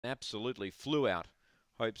absolutely flew out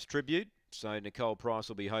Hope's Tribute. So Nicole Price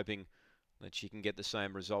will be hoping that she can get the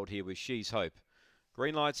same result here with She's Hope.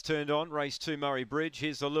 Green lights turned on. Race 2 Murray Bridge.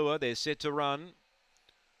 Here's the lure. They're set to run.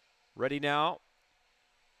 Ready now.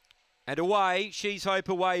 And away, She's Hope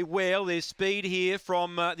away well. There's speed here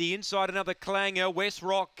from the inside. Another clanger. West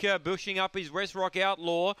Rock bushing up his West Rock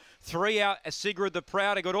Outlaw. 3 out. Sigrid the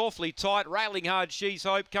Prouder got awfully tight. Railing hard. She's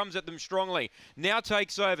Hope comes at them strongly. Now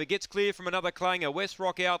takes over. Gets clear from another clanger. West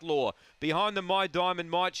Rock Outlaw. Behind them, My Diamond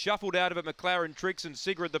Might. Shuffled out of it, McLaren Tricks and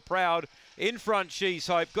Sigrid the Proud. In front, She's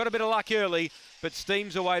Hope. Got a bit of luck early, but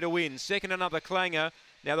steams away to win. Second, another clanger.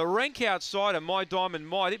 Now the rank outside of My Diamond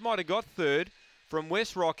Might. It might have got third. From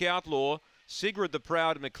West Rock Outlaw, Sigrid the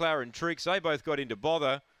Proud and McLaren Tricks, they both got into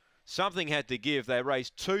bother. Something had to give. They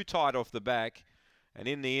raced too tight off the back. And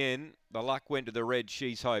in the end, the luck went to the red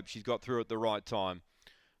She's Hope. She's got through at the right time.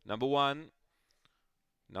 Number one,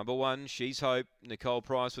 She's Hope. Nicole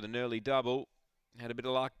Price with an early double. Had a bit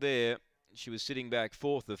of luck there. She was sitting back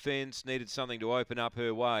fourth the fence, needed something to open up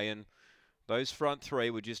her way. And those front three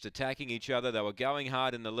were just attacking each other. They were going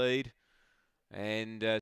hard in the lead. And